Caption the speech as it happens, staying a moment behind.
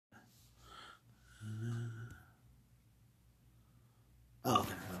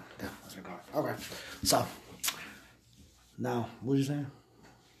Okay. So, now, what you saying?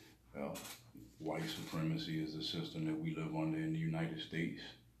 Well, white supremacy is the system that we live under in the United States.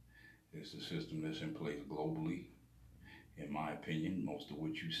 It's the system that's in place globally. In my opinion, most of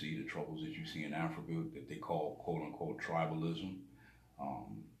what you see, the troubles that you see in Africa, that they call quote unquote tribalism,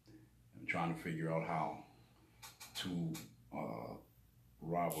 I'm trying to figure out how two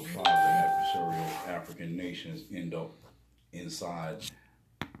rival tribes and adversarial African nations end up inside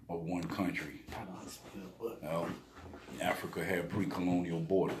of one country. Well, Africa had pre-colonial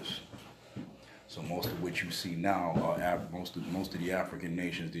borders. So most of what you see now are most of the African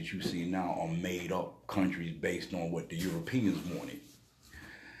nations that you see now are made up countries based on what the Europeans wanted.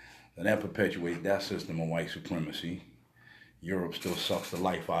 And that perpetuates that system of white supremacy. Europe still sucks the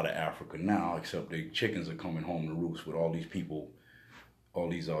life out of Africa now, except the chickens are coming home to roost with all these people, all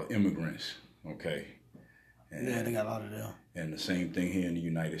these immigrants, okay? And, yeah, they got a lot of them. And the same thing here in the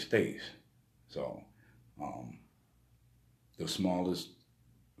United States. So, the smallest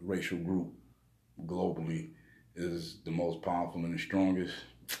racial group globally is the most powerful and the strongest.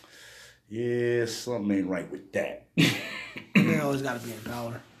 Yeah, something ain't right with that. They always got to be in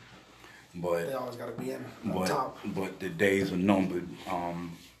power. But they always got to be on top. But the days are numbered.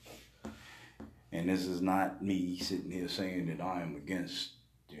 And this is not me sitting here saying that I am against,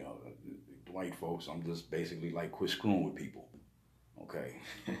 the white folks. I'm just basically like quit screwing with people. Okay.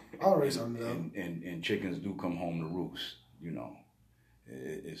 Always on them. And chickens do come home to roost.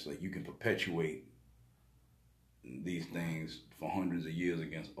 It's like you can perpetuate these things for hundreds of years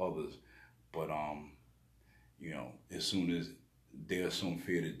against others, but as soon as there's some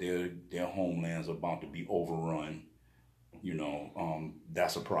fear that their homelands are about to be overrun,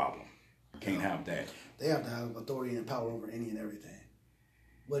 that's a problem. Can't have that. They have to have authority and power over any and everything,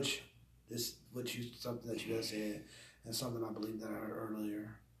 which is something that you guys said, and something I believe that I heard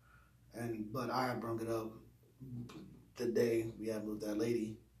earlier, but I had brought it up the day we had with that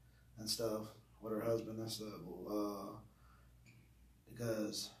lady and stuff with her husband and stuff,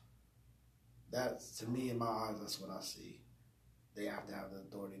 because that, to me, in my eyes, that's what I see. They have to have the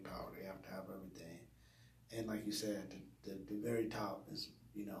authority, power. They have to have everything. And like you said, the very top is,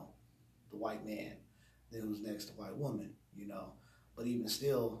 the white man. Then who's next? The white woman, But even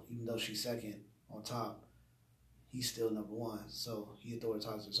still, even though she's second on top, he's still number one. So he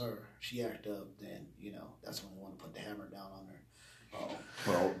authorizes her. She act up, then, that's when they want to put the hammer down on her.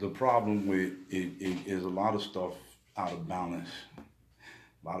 Well, the problem with it is a lot of stuff out of balance.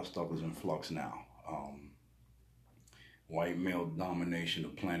 A lot of stuff is in flux now. White male domination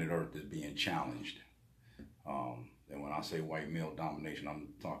of planet Earth is being challenged. And when I say white male domination, I'm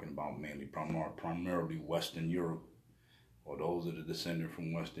talking about mainly primarily Western Europe, or those that are descended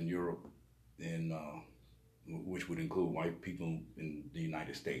from Western Europe, and which would include white people in the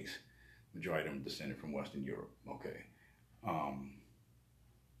United States. Majority of them descended from Western Europe. Okay.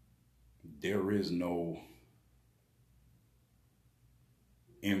 There is no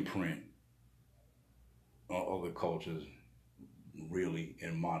imprint of other cultures really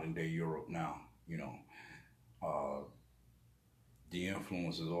in modern day Europe now. The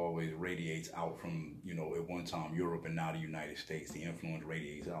influence always radiates out from, at one time Europe and now the United States. The influence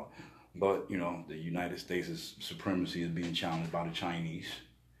radiates out. But, the United States' supremacy is being challenged by the Chinese.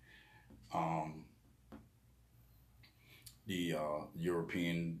 The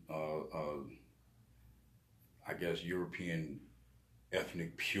European, European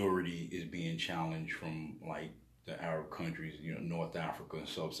ethnic purity is being challenged from, like, the Arab countries, North Africa and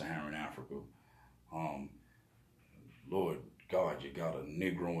Sub-Saharan Africa. Lord God, you got a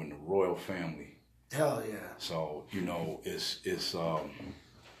Negro in the royal family. Hell yeah. So,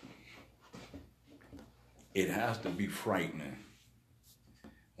 it has to be frightening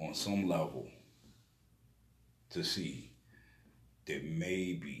on some level to see that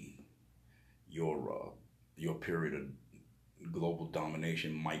maybe your period of global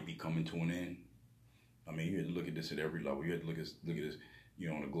domination might be coming to an end. I mean, you have to look at this at every level. You have to look at this,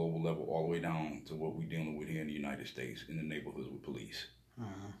 on a global level, all the way down to what we're dealing with here in the United States, in the neighborhoods with police.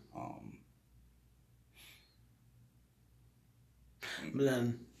 But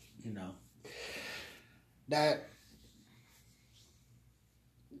then, that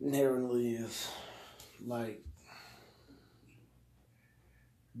inherently is like,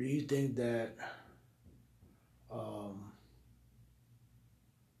 do you think that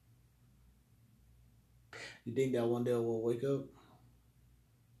you think that one day we'll wake up?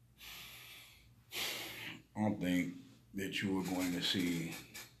 I think that you are going to see.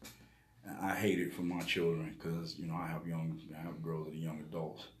 I hate it for my children because I have girls that are young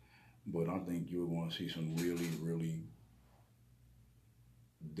adults, but I think you're going to see some really, really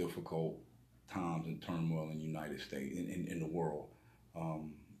difficult times in turmoil in the United States, in the world.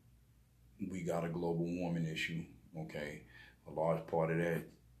 We got a global warming issue, okay? A large part of that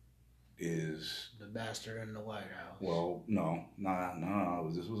is... The bastard in the White House. Well, no.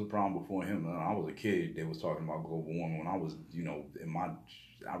 This was a problem before him. When I was a kid, they was talking about global warming. When I was,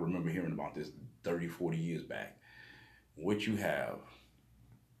 I remember hearing about this 30, 40 years back. What you have,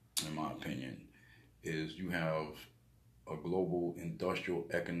 in my opinion, is you have a global industrial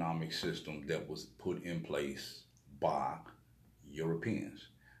economic system that was put in place by Europeans.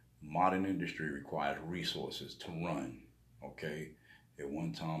 Modern industry requires resources to run, okay? At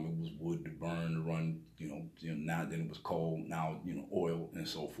one time it was wood to burn, to run, now then it was coal, now, oil and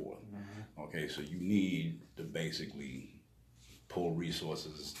so forth. Mm-hmm. Okay, so you need to basically pull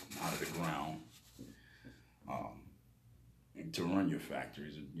resources out of the ground to run your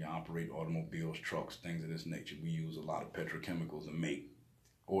factories. You operate automobiles, trucks, things of this nature. We use a lot of petrochemicals to make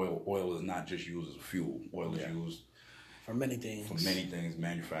oil. Oil is not just used as a fuel. Oil is used for many things.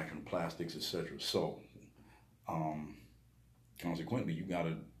 Manufacturing plastics, etc. So, consequently, you got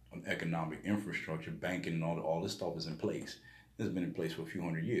an economic infrastructure, banking, and all this stuff is in place. It's been in place for a few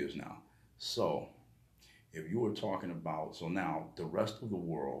hundred years now. So, if you were talking about, so now the rest of the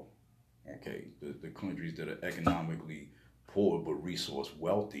world, okay, the countries that are economically poor but resource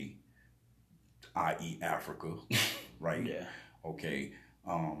wealthy, i.e. Africa, right? Yeah. Okay.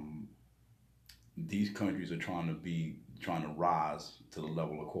 These countries are trying to rise to the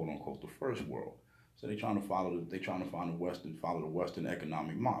level of quote unquote the first world. So they're trying to follow the Western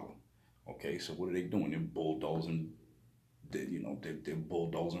economic model. Okay, so what are they doing? They're bulldozing, they're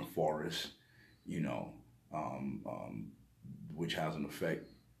bulldozing forests, which has an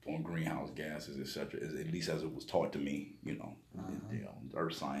effect on greenhouse gases, etc. At least as it was taught to me,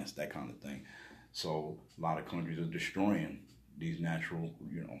 earth science, that kind of thing. So a lot of countries are destroying these natural,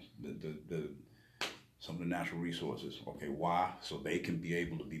 some of the natural resources. Okay, why? So they can be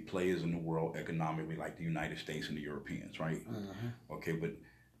able to be players in the world economically like the United States and the Europeans, right? Mm-hmm. Okay, but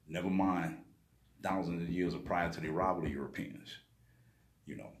never mind thousands of years prior to the arrival of the Europeans.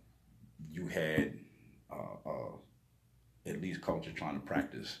 You had at least culture trying to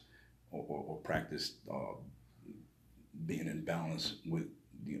practice or practice being in balance with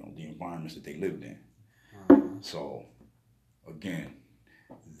the environments that they lived in. Mm-hmm. So again,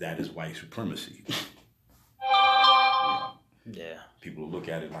 that is white supremacy. Yeah. People look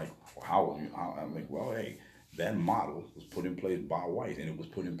at it like, well, I'm like, well, hey, that model was put in place by whites, and it was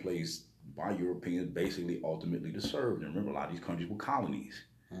put in place by Europeans, basically, ultimately to serve them. Remember, a lot of these countries were colonies.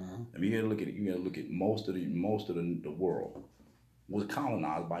 Mm-hmm. I mean, you got to look at most of the world was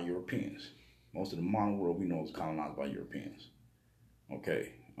colonized by Europeans. Most of the modern world we know was colonized by Europeans.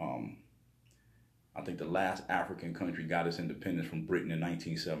 Okay, I think the last African country got its independence from Britain in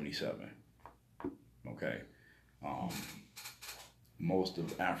 1977. Okay. Most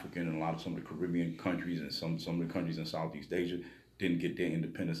of African and some of the Caribbean countries and some of the countries in Southeast Asia didn't get their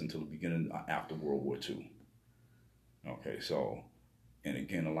independence until the beginning after World War II. Okay, so, and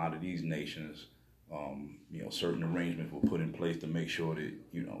again, a lot of these nations, certain arrangements were put in place to make sure that,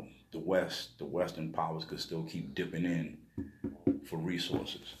 the Western powers could still keep dipping in for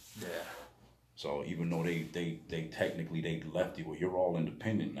resources. Yeah. So even though they technically they left you, well, you're all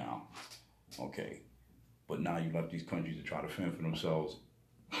independent now. Okay. But now you left these countries to try to fend for themselves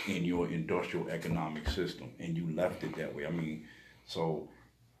in your industrial economic system, and you left it that way. I mean, so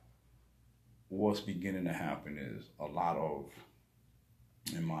what's beginning to happen is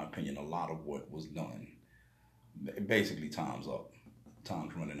in my opinion, a lot of what was done, basically time's up,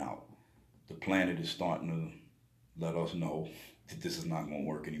 time's running out. The planet is starting to let us know that this is not going to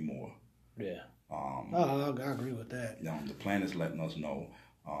work anymore. Yeah. I agree with that. The planet's letting us know.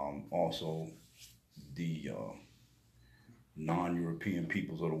 Also, the non-European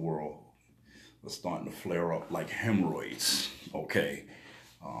peoples of the world are starting to flare up like hemorrhoids. Okay,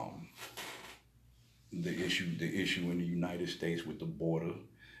 the issue in the United States with the border,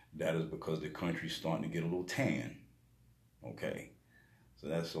 that is because the country's starting to get a little tan. Okay,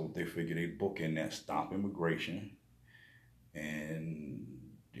 so they figure they book in that stop immigration and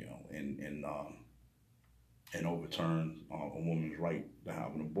and overturn a woman's right to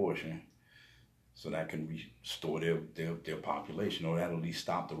have an abortion. So that can restore their population, or that'll at least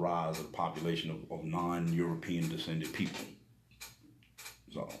stop the rise of the population of non-European descended people.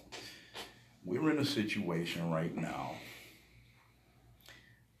 So we're in a situation right now,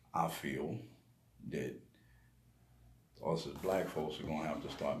 I feel, that us as black folks are going to have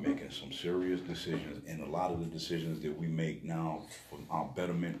to start making some serious decisions, and a lot of the decisions that we make now for our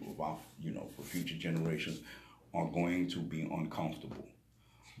betterment of our, for future generations are going to be uncomfortable.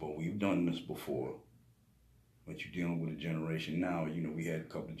 But we've done this before. But you're dealing with a generation now. You know, we had a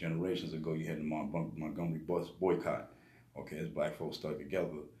couple of generations ago, you had the Montgomery bus boycott. Okay, as black folks stuck together,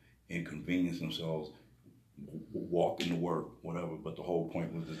 inconvenience themselves, walking to work, whatever. But the whole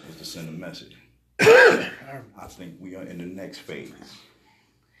point was to send a message. I think we are in the next phase.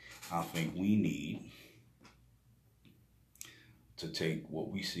 I think we need to take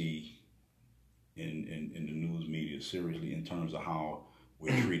what we see in the news media seriously in terms of how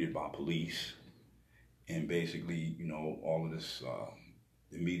we're treated by police. And basically, you know, all of this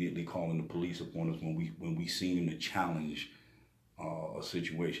immediately calling the police upon us when we seem to challenge a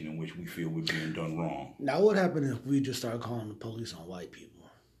situation in which we feel we're being done wrong. Now, what happened if we just start calling the police on white people?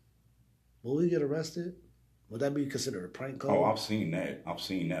 Will we get arrested? Would that be considered a prank call? Oh, I've seen that. I've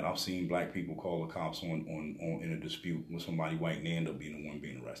seen black people call the cops on in a dispute with somebody white, and they end up being the one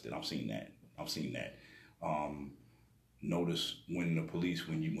being arrested. I've seen that. Notice when the police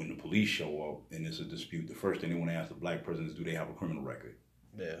show up and it's a dispute, the first thing they want to ask the black person is, do they have a criminal record?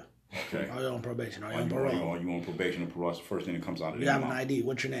 Yeah. Okay. Are you on probation? Are you on parole? Are you on probation or parole? That's the first thing that comes out of you their have mouth. an ID.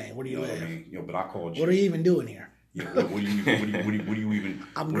 What's your name? Where do you live? What I mean? But I called you. What are you even doing here? Yeah, what do you even?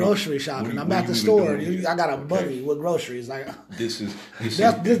 I'm grocery shopping. I'm at the store. I got a buggy with groceries. Like this is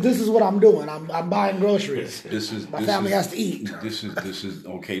what I'm doing. I'm buying groceries. My family has to eat. This is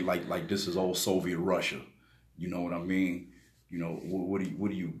okay. Like this is old Soviet Russia. You know what I mean? You know, what are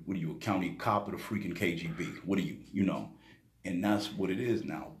you, a county cop or the freaking KGB? What are you, you know? And that's what it is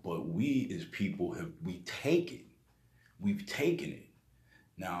now. But we as people we've taken it.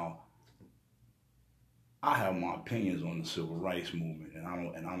 Now, I have my opinions on the civil rights movement, and I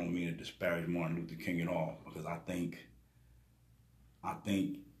don't mean to disparage Martin Luther King at all, because I think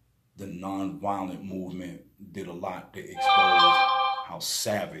the nonviolent movement did a lot to expose how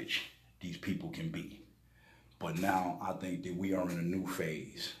savage these people can be. But now I think that we are in a new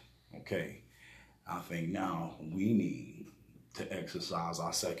phase, okay? I think now we need to exercise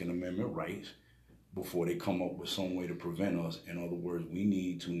our Second Amendment rights before they come up with some way to prevent us. In other words, we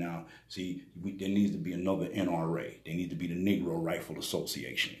need to now, there needs to be another NRA. There needs to be the Negro Rifle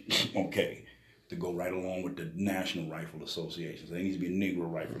Association, okay? To go right along with the National Rifle Association. So there needs to be a Negro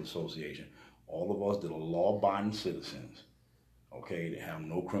Rifle Association. All of us that are law-abiding citizens, okay, they have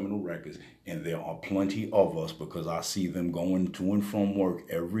no criminal records, and there are plenty of us because I see them going to and from work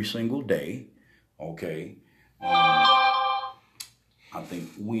every single day, okay? I think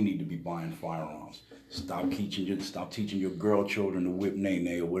we need to be buying firearms. Stop teaching your girl children to whip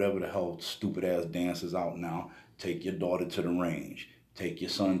nay-nay or whatever the hell stupid ass dances out now. Take your daughter to the range. Take your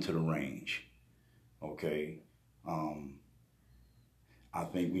son to the range, okay? I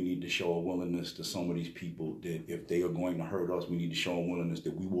think we need to show a willingness to some of these people that if they are going to hurt us, we need to show a willingness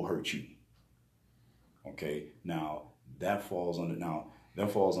that we will hurt you. Okay, now that falls under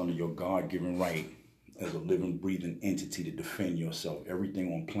your God-given right as a living, breathing entity to defend yourself.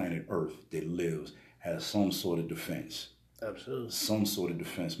 Everything on planet Earth that lives has some sort of defense. Absolutely. Some sort of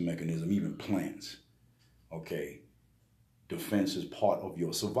defense mechanism, even plants. Okay, defense is part of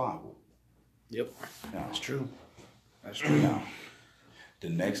your survival. Yep, now, that's true. That's true. Now, the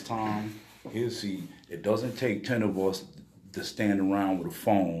next time, it doesn't take 10 of us to stand around with a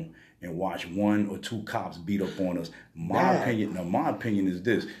phone and watch 1 or 2 cops beat up on us. My opinion is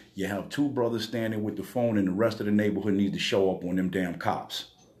this. You have 2 brothers standing with the phone and the rest of the neighborhood needs to show up on them damn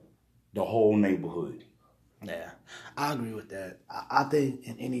cops. The whole neighborhood. Yeah, I agree with that. I think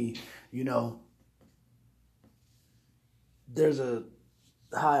in any, there's a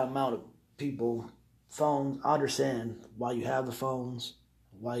high amount of people, phones. I understand why you have the phones,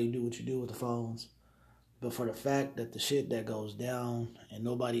 why you do what you do with the phones. But for the fact that the shit that goes down and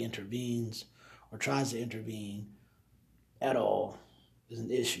nobody intervenes or tries to intervene at all is an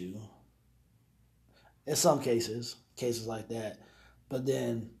issue. In some cases like that. But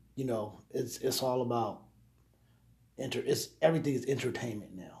then, it's all about, everything is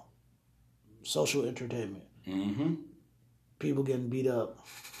entertainment now. Social entertainment. Mm-hmm. People getting beat up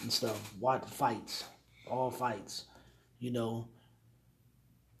and stuff. Watch fights. All fights.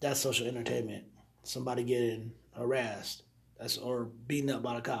 That's social entertainment. Somebody getting harassed, or beaten up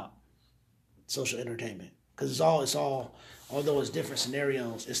by a cop. Social entertainment, because it's all. Although it's different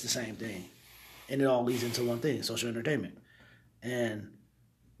scenarios, it's the same thing, and it all leads into one thing: social entertainment. And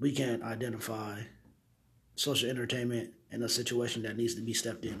we can't identify social entertainment in a situation that needs to be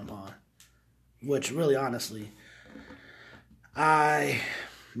stepped in upon. Which, really, honestly,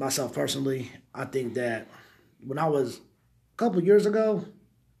 myself personally, I think that when I was a couple years ago,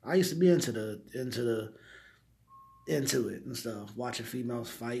 I used to be into it and stuff, watching females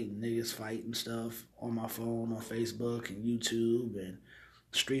fight and niggas fight and stuff on my phone, on Facebook and YouTube, and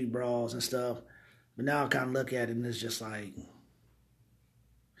street brawls and stuff. But now I kind of look at it and it's just like,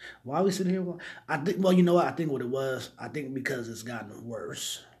 why are we sitting here? I think, well, you know what? I think what it was, I think because it's gotten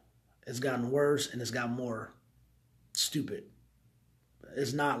worse. It's gotten worse and it's gotten more stupid.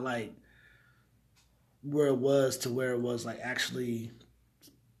 It's not like where it was to where it was like actually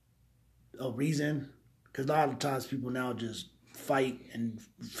a reason. Because a lot of times people now just fight and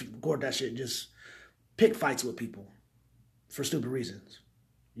record that shit, just pick fights with people for stupid reasons,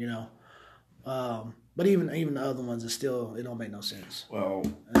 you know. But even the other ones, it don't make no sense. Well,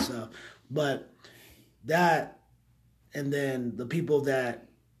 and stuff. But that, and then the people that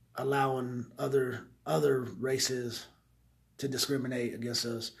allowing other races to discriminate against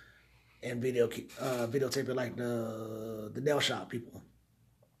us and videotape it, like the nail shop people.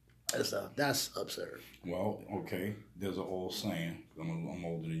 That's absurd. Well, okay. There's an old saying. I'm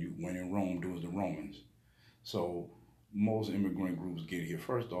older than you. When in Rome, do as the Romans. So most immigrant groups get here.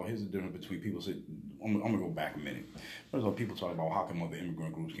 First off, here's the difference between people. Say, I'm gonna go back a minute. First off, people talk about how come other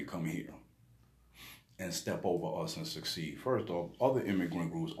immigrant groups can come here and step over us and succeed. First off, other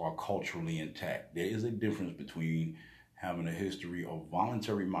immigrant groups are culturally intact. There is a difference between having a history of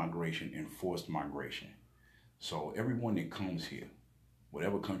voluntary migration and forced migration. So everyone that comes here,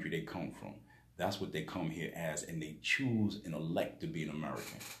 whatever country they come from, that's what they come here as, and they choose and elect to be an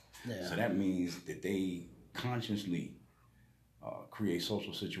American. Yeah. So that means that they consciously create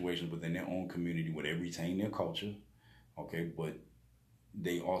social situations within their own community where they retain their culture, okay, but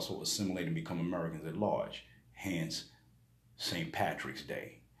they also assimilate and become Americans at large, hence St. Patrick's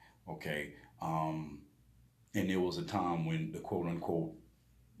Day, okay? And there was a time when the quote-unquote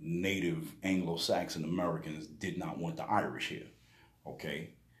native Anglo-Saxon Americans did not want the Irish here,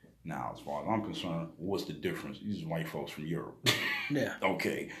 okay? Now, as far as I'm concerned, what's the difference? These are white folks from Europe. Yeah.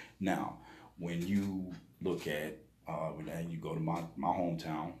 Okay. Now, when you look at, when you go to my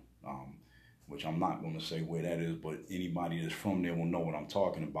hometown, which I'm not going to say where that is, but anybody that's from there will know what I'm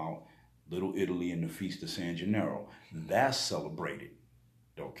talking about. Little Italy and the Feast of San Gennaro. That's celebrated,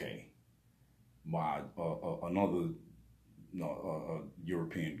 okay, by another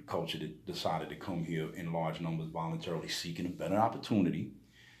European culture that decided to come here in large numbers voluntarily seeking a better opportunity.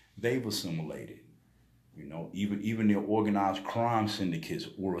 They've assimilated. You know, even their organized crime syndicates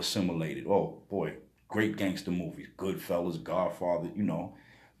were assimilated. Oh boy, great gangster movies, Goodfellas, Godfather, you know,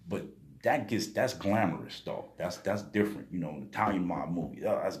 but that's glamorous though. That's different. You know, an Italian mob movie,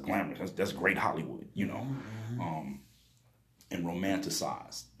 that's glamorous. That's great Hollywood. You know, and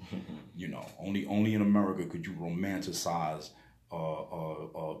romanticized. You know, only in America could you romanticize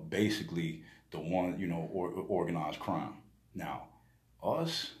basically the one, you know, organized crime. Now,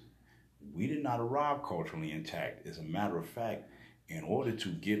 us, we did not arrive culturally intact. As a matter of fact, in order to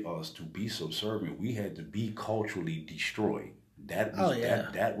get us to be subservient, we had to be culturally destroyed. That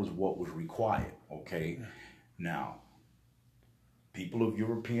was what was required, okay? Yeah. Now, people of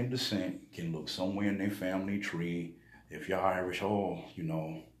European descent can look somewhere in their family tree. If you're Irish, you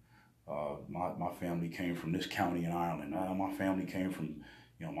know, my family came from this county in Ireland. My family came from,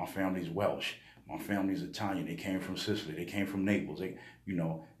 you know, my family's Welsh. My family's Italian. They came from Sicily. They came from Naples. They, you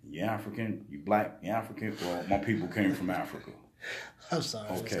know, you're African, you black, you're African. Well, my people came from Africa. I'm sorry.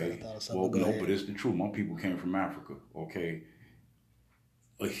 Okay. Well, no, but it's the truth. My people came from Africa. Okay.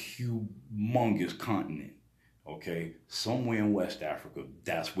 A humongous continent. Okay. Somewhere in West Africa.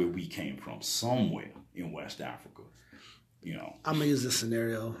 That's where we came from. Somewhere in West Africa. You know. I'm gonna use this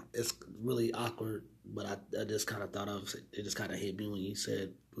scenario. It's really awkward, but I just kind of thought of it. Just kind of hit me when you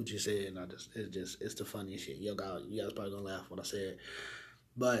said what you said, and it's the funniest shit. You guys probably gonna laugh when I said it.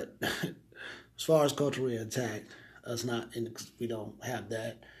 But as far as culturally intact, we don't have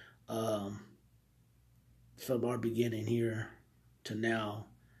that. From our beginning here to now,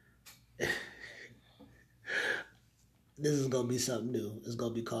 this is gonna be something new. It's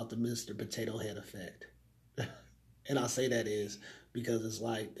gonna be called the Mr. Potato Head effect. And I say that is because it's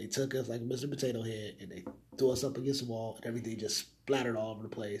like they took us like Mr. Potato Head and they threw us up against the wall and everything just splattered all over the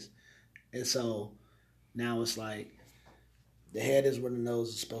place. And so now it's like the head is where the nose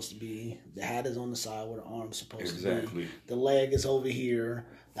is supposed to be. The hat is on the side where the arm's supposed to be. The leg is over here.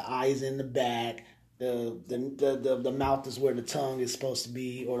 The eyes in the back. The mouth is where the tongue is supposed to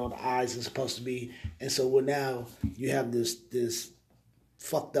be, or the eyes is supposed to be. And so now you have this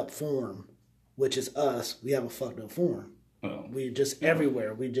fucked up form, which is us. We have a fucked up form. Oh. We're just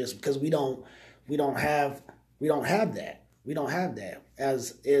everywhere. We just because we don't have that. We don't have that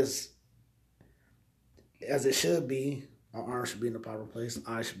as it should be. Our arms should be in the proper place. The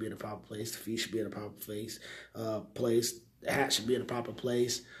eyes should be in the proper place. The feet should be in the proper place. The hat should be in the proper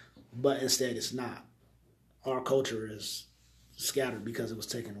place. But instead, it's not. Our culture is scattered because it was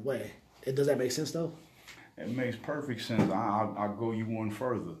taken away. Does that make sense though? It makes perfect sense. I'll go you one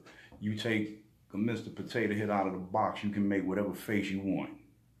further. You take a Mr. Potato Head out of the box, you can make whatever face you want.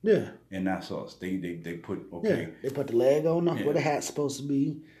 Yeah. And that's us. They put, Yeah, they put the leg on them, where the hat's supposed to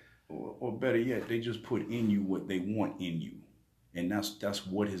be. Or better yet, they just put in you what they want in you. And that's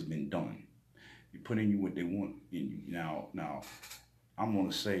what has been done. You put in you what they want in you. Now I'm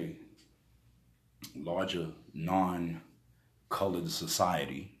gonna say larger non-colored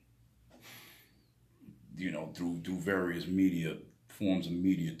society, through various forms of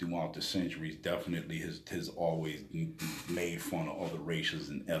media throughout the centuries, definitely has always made fun of other races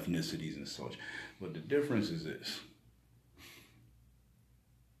and ethnicities and such. But the difference is this.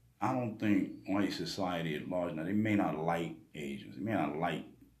 I don't think white society at large, now they may not like Asians, they may not like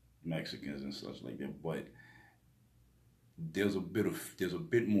Mexicans and such like that, but there's a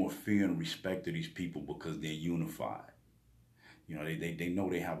bit more fear and respect to these people because they're unified. They know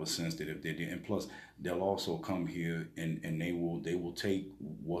they have a sense that if they're there, and plus they'll also come here and they will take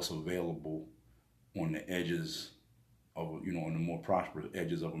what's available on the edges of, on the more prosperous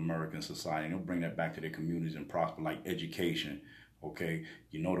edges of American society, and they'll bring that back to their communities and prosper, like education. Okay,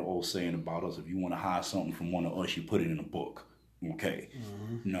 the old saying about us: if you want to hide something from one of us, you put it in a book. Okay,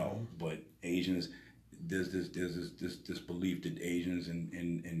 no, but Asians, there's this belief that Asians and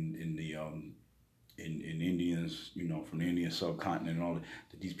Indians, from the Indian subcontinent and all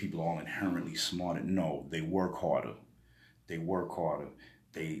that these people are all inherently smarter. No, they work harder. They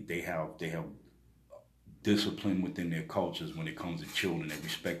have discipline within their cultures when it comes to children. They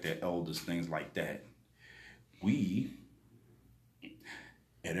respect their elders, things like that. We,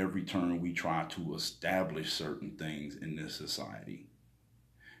 at every turn, we try to establish certain things in this society.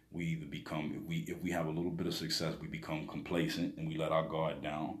 We either become, if we have a little bit of success, we become complacent and we let our guard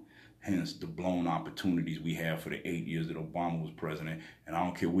down. Hence the blown opportunities we have for the 8 years that Obama was president. And I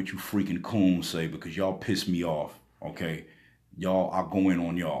don't care what you freaking coons say, because y'all piss me off, okay? Y'all, I'll go in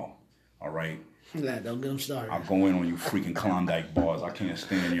on y'all, all right? Don't get them started. I'll go in on you freaking Klondike bars. I can't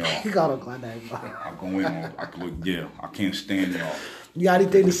stand y'all. You got a Klondike bar. I'll go in on, I can't stand y'all. You got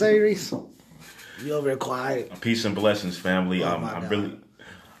anything to say, Reese? You over there quiet. Peace and blessings, family. I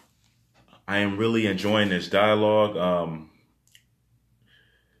am really enjoying this dialogue.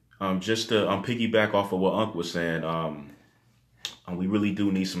 Just to piggyback off of what Unc was saying, we really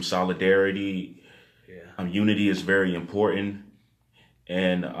do need some solidarity. Yeah. Unity is very important,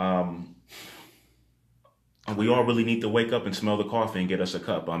 and we all really need to wake up and smell the coffee and get us a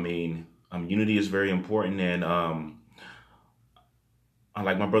cup. Unity is very important, and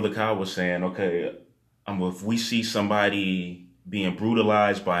like my brother Kyle was saying, okay, if we see somebody being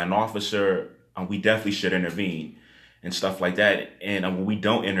brutalized by an officer, we definitely should intervene and stuff like that. And when we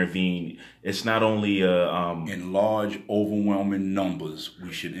don't intervene, it's not only in large, overwhelming numbers,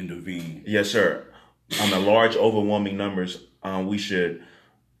 we should intervene. Yes, sir. On the large, overwhelming numbers, we should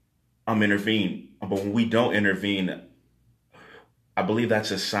intervene. But when we don't intervene, I believe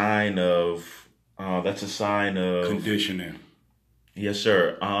that's a sign of conditioning. Yes,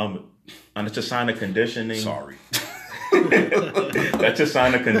 sir. And it's a sign of conditioning. Sorry. That's a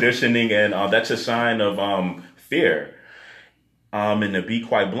sign of conditioning, and that's a sign of fear. And to be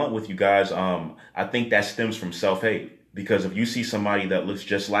quite blunt with you guys, I think that stems from self-hate. Because if you see somebody that looks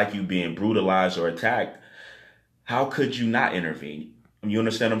just like you being brutalized or attacked, how could you not intervene? You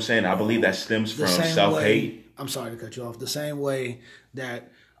understand what I'm saying? I believe that stems from self-hate. I'm sorry to cut you off. The same way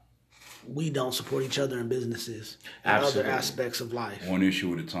that we don't support each other in businesses and other aspects of life. One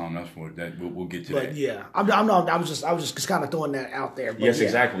issue at a time. That's for that. We'll get to that. But yeah, I was just kind of throwing that out there. But yes,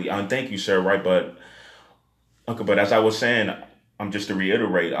 exactly. Thank you, sir. Right, but as I was saying, just to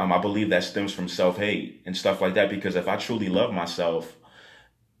reiterate, I believe that stems from self-hate and stuff like that. Because if I truly love myself,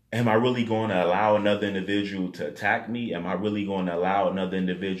 am I really going to allow another individual to attack me? Am I really going to allow another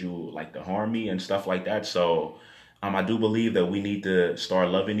individual to harm me and stuff like that? So I do believe that we need to start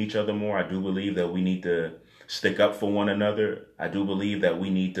loving each other more. I do believe that we need to stick up for one another. I do believe that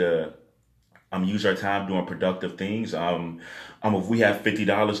we need to use our time doing productive things. If we have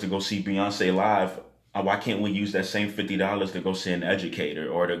 $50 to go see Beyonce live, why can't we use that same $50 to go see an educator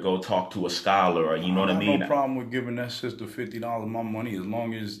or to go talk to a scholar, or you know what I mean? I have no problem with giving that sister $50 of my money as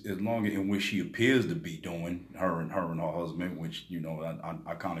long as in which she appears to be doing, her and her husband, which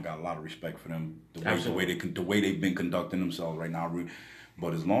I kind of got a lot of respect for them, the way they've been conducting themselves right now.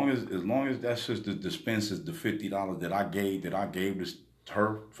 But as long as that sister dispenses the $50 that I gave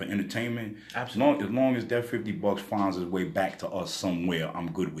her for entertainment, Absolutely. as long as that $50 finds its way back to us somewhere,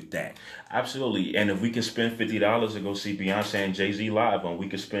 I'm good with that. Absolutely. And if we can spend $50 to go see Beyonce and Jay-Z live, and we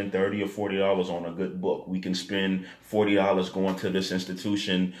can spend $30 or $40 on a good book, we can spend $40 going to this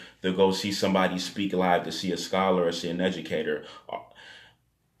institution to go see somebody speak live, to see a scholar or see an educator.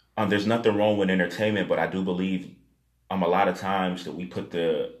 There's nothing wrong with entertainment, but I do believe a lot of times that we put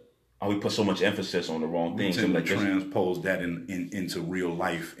so much emphasis on the wrong We things. tend to Like transpose that into real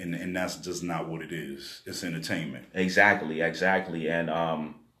life, and that's just not what it is. It's entertainment. Exactly. And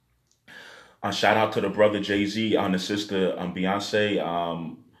shout out to the brother Jay-Z, the sister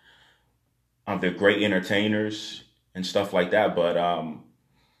Beyonce. They're great entertainers and stuff like that, but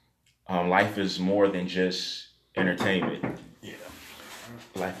life is more than just entertainment. Yeah.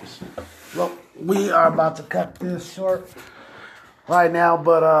 Life is. Well, we are about to cut this short right now,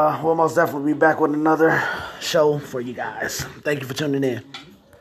 but we'll most definitely be back with another show for you guys. Thank you for tuning in.